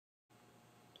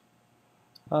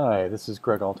Hi, this is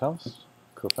Greg Althaus,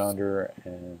 co-founder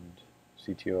and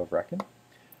CTO of RackN.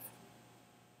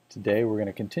 Today we're going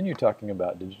to continue talking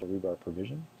about digital rebar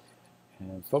provision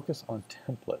and focus on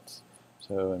templates.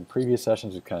 So in previous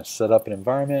sessions we kind of set up an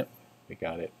environment, we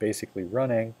got it basically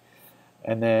running,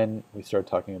 and then we started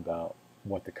talking about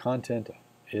what the content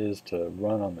is to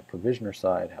run on the provisioner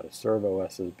side, how to serve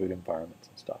OSs, boot environments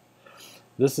and stuff.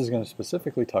 This is going to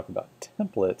specifically talk about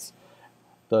templates,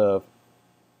 the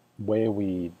way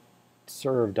we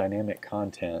serve dynamic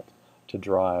content to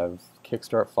drive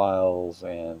kickstart files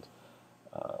and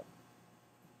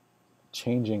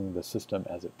changing the system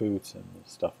as it boots and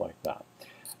stuff like that.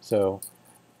 So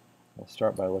we'll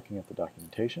start by looking at the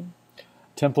documentation.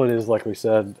 Template is, like we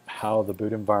said, how the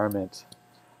boot environment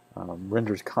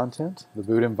renders content. The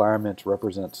boot environment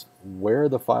represents where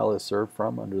the file is served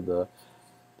from under the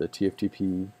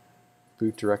TFTP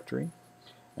boot directory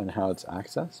and how it's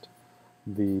accessed.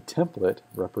 The template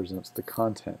represents the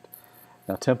content.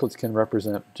 Now templates can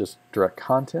represent just direct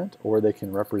content, or they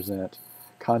can represent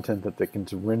content that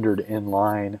gets rendered in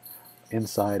line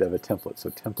inside of a template,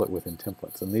 so template within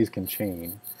templates, and these can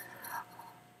chain.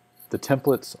 The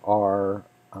templates are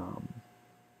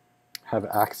have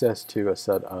access to a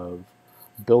set of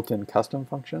built-in custom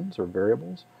functions or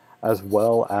variables, as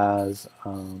well as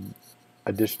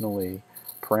additionally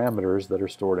parameters that are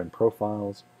stored in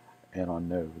profiles and on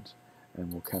nodes.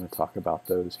 And we'll kind of talk about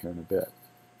those here in a bit.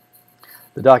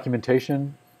 The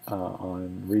documentation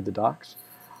on Read the Docs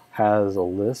has a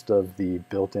list of the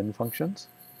built-in functions.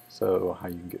 So how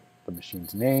you can get the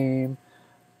machine's name,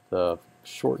 the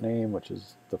short name, which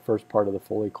is the first part of the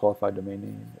fully qualified domain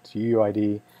name, its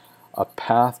UUID, a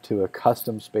path to a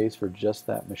custom space for just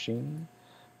that machine,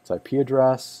 its IP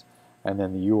address, and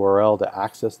then the URL to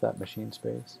access that machine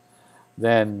space.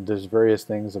 Then there's various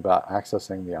things about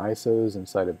accessing the ISOs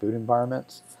inside of boot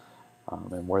environments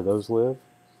and where those live.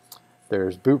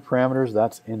 There's boot parameters,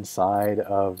 that's inside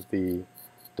of the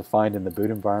defined in the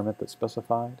boot environment that's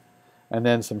specified. And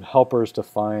then some helpers to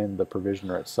find the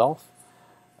provisioner itself,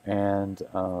 and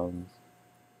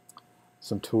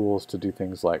some tools to do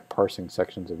things like parsing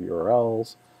sections of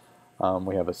URLs.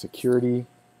 We have a security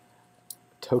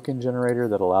token generator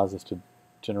that allows us to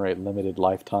generate limited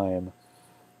lifetime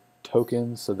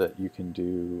tokens so that you can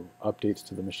do updates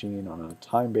to the machine on a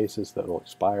time basis that will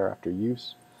expire after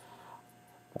use,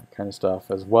 that kind of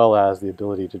stuff, as well as the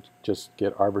ability to just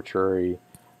get arbitrary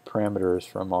parameters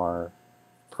from our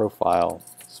profile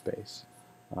space.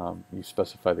 You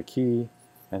specify the key,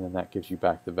 and then that gives you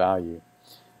back the value.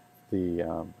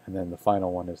 And then the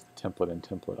final one is the template and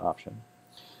template option.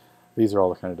 These are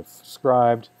all kind of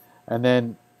described, and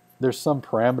then there's some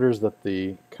parameters that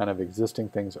the kind of existing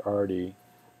things already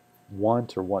want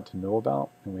to know about,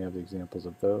 and we have examples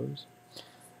of those.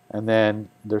 And then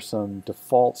there's some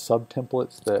default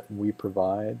sub-templates that we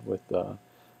provide with the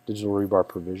Digital Rebar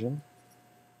Provision,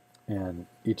 and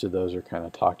each of those are kind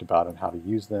of talked about and how to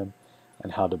use them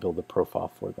and how to build a profile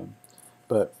for them.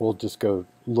 But we'll just go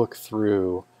look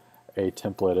through a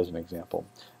template as an example.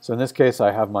 So in this case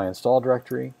I have my install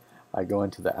directory. I go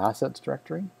into the assets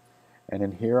directory, and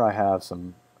in here I have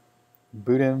some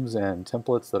bootems and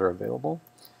templates that are available.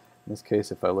 In this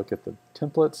case, if I look at the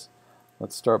templates,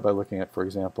 let's start by looking at, for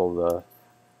example, the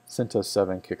CentOS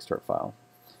 7 Kickstart file.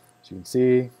 So you can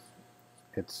see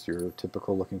it's your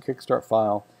typical looking Kickstart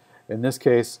file. In this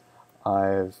case,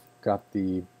 I've got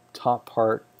the top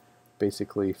part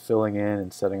basically filling in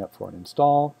and setting up for an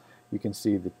install. You can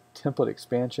see the template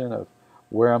expansion of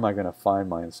where am I going to find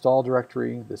my install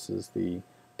directory. This is the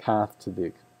path to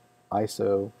the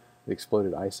ISO, the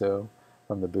exploded ISO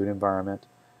from the boot environment.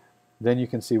 Then you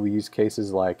can see we use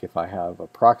cases like if I have a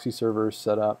proxy server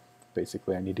set up,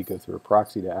 basically I need to go through a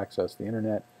proxy to access the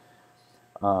internet.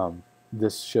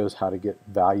 This shows how to get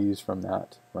values from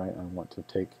that, right? I want to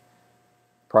take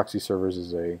proxy servers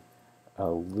as a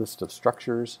list of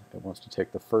structures. It wants to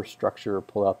take the first structure,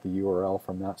 pull out the URL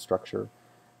from that structure,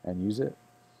 and use it.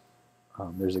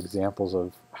 There's examples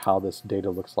of how this data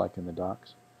looks like in the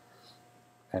docs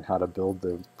and how to build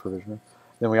the provisioner.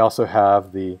 Then we also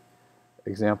have the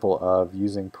example of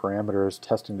using parameters,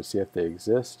 testing to see if they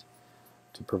exist,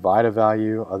 to provide a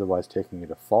value, otherwise taking a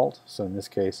default. So in this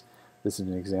case, this is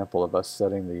an example of us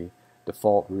setting the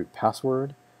default root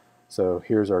password. So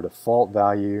here's our default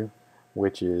value,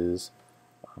 which is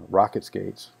rocket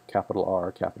skates, capital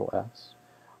R, capital S.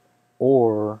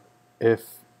 Or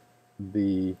if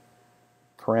the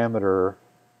parameter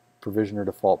provisioner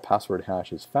default password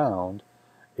hash is found,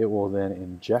 it will then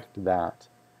inject that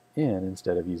in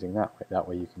instead of using that way. That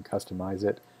way you can customize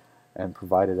it and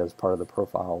provide it as part of the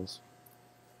profiles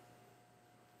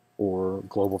or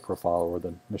global profile or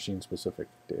the machine-specific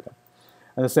data.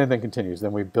 And the same thing continues.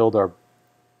 Then we build our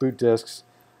boot disks,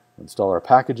 install our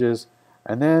packages,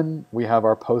 and then we have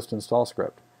our post-install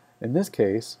script. In this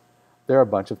case, there are a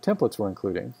bunch of templates we're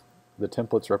including. The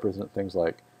templates represent things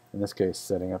like, in this case,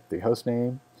 setting up the host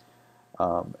name,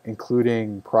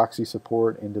 including proxy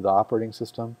support into the operating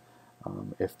system,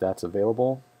 if that's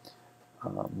available.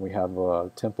 We have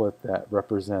a template that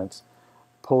represents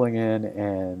pulling in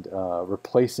and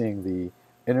replacing the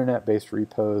internet-based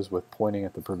repos with pointing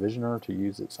at the provisioner to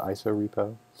use its ISO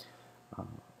repo.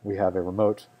 We have a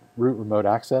root remote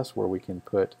access where we can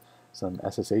put some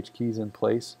SSH keys in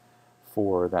place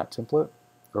for that template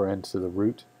or into the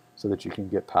root so that you can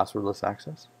get passwordless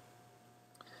access.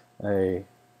 A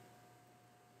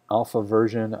alpha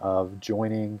version of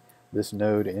joining this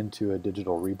node into a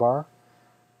digital rebar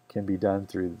can be done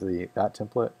through that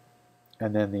template.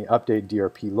 And then the update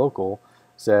DRP local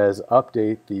says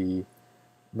update the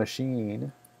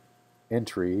machine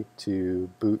entry to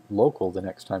boot local the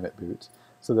next time it boots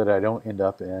so that I don't end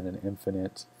up in an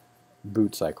infinite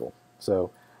boot cycle.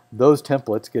 So those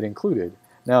templates get included.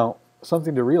 Now,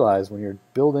 something to realize when you're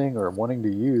building or wanting to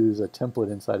use a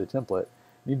template inside a template,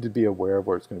 you need to be aware of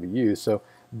where it's going to be used. So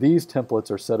these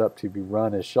templates are set up to be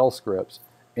run as shell scripts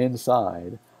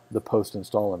inside the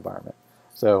post-install environment.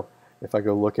 So if I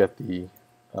go look at the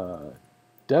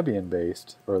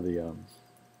Debian-based or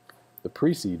the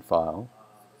pre-seed file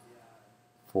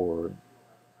for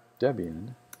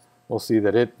Debian, we'll see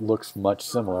that it looks much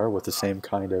similar with the same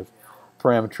kind of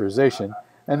parameterization.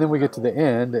 And then we get to the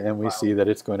end and we see that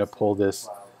it's going to pull this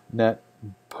net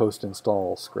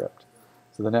post-install script.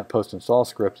 So the net post-install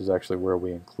script is actually where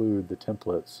we include the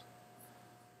templates.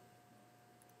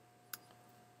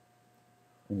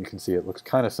 And you can see it looks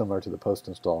kind of similar to the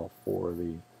post-install for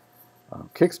the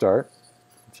Kickstart.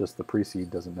 Just the pre-seed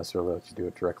doesn't necessarily let you do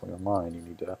it directly online. You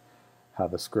need to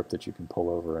have a script that you can pull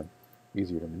over and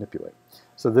easier to manipulate.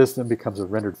 So this then becomes a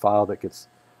rendered file that gets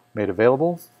made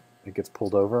available. It gets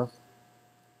pulled over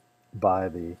by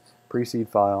the pre-seed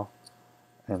file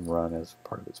and run as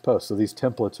part of its post. So these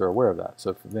templates are aware of that.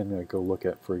 So if then I go look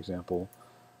at, for example,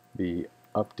 the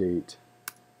update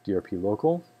DRP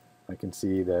local, I can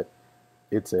see that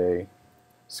it's a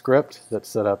script that's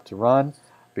set up to run.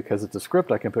 Because it's a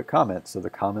script, I can put comments. So the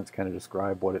comments kind of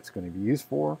describe what it's going to be used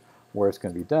for, where it's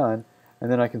going to be done, and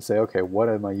then I can say, okay, what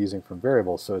am I using from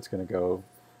variables? So it's going to go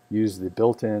use the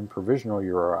built-in provisional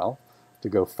URL to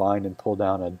go find and pull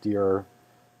down a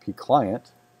DRP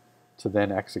client to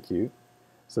then execute,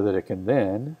 so that it can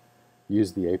then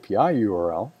use the API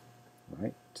URL,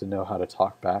 right, to know how to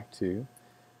talk back to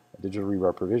a Digital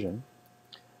Rebar Provision,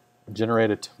 generate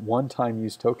a one-time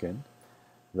use token.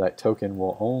 That token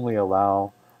will only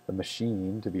allow the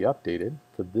machine to be updated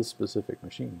for this specific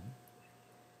machine.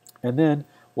 And then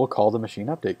we'll call the machine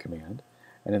update command.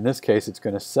 And in this case, it's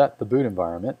going to set the boot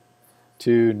environment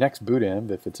to next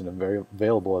bootenv if it's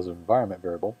available as an environment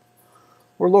variable,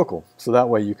 or local. So that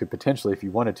way you could potentially, if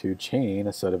you wanted to, chain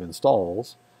a set of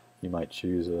installs. You might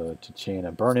choose to chain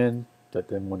a burn-in that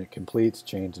then when it completes,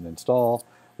 chains an install,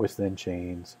 which then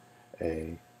chains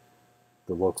the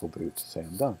local boot to say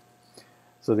I'm done.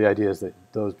 So the idea is that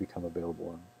those become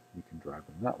available and you can drive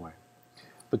them that way.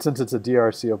 But since it's a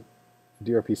DRP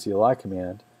CLI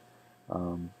command,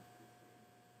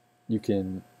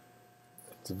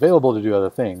 it's available to do other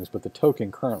things, but the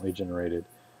token currently generated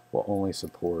will only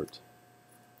support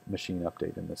machine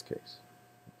update in this case.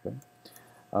 Okay?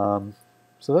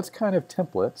 So that's kind of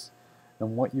templates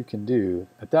and what you can do.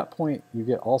 At that point, you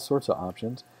get all sorts of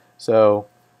options. So,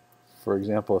 for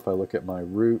example, if I look at my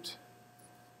root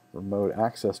remote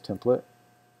access template,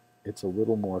 it's a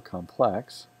little more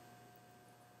complex.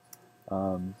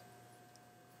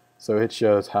 So it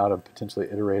shows how to potentially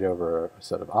iterate over a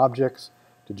set of objects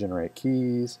to generate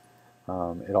keys.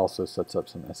 It also sets up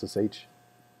some SSHD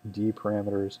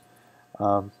parameters.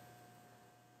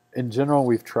 In general,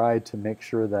 we've tried to make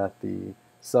sure that the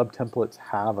sub-templates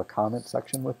have a comment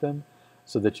section with them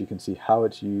so that you can see how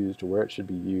it's used, where it should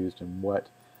be used, and what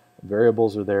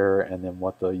variables are there, and then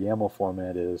what the YAML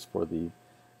format is for the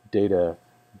data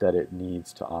that it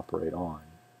needs to operate on.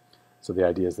 So the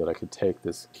idea is that I could take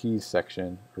this keys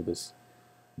section, or this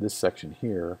section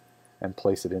here, and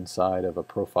place it inside of a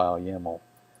profile YAML,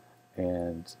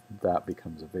 and that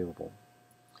becomes available.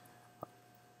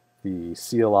 The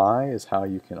CLI is how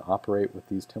you can operate with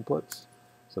these templates.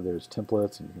 So there's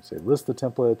templates, and you can say list the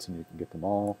templates, and you can get them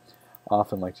all. I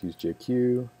often like to use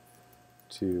JQ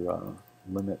to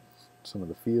limit some of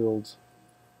the fields,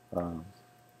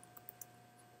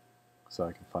 so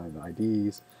I can find the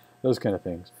IDs, those kind of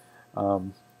things.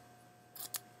 And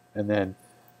then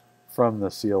from the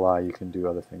CLI you can do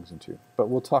other things into. But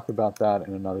we'll talk about that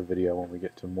in another video when we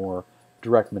get to more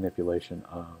direct manipulation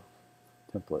of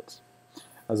templates.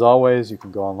 As always, you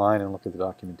can go online and look at the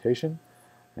documentation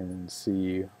and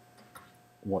see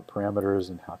what parameters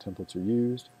and how templates are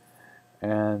used.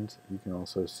 And you can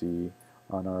also see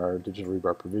on our Digital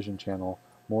Rebar Provision channel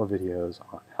more videos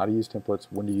on how to use templates,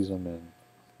 when to use them, and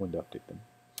when to update them.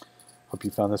 Hope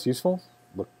you found this useful.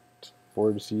 Look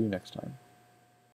forward to see you next time.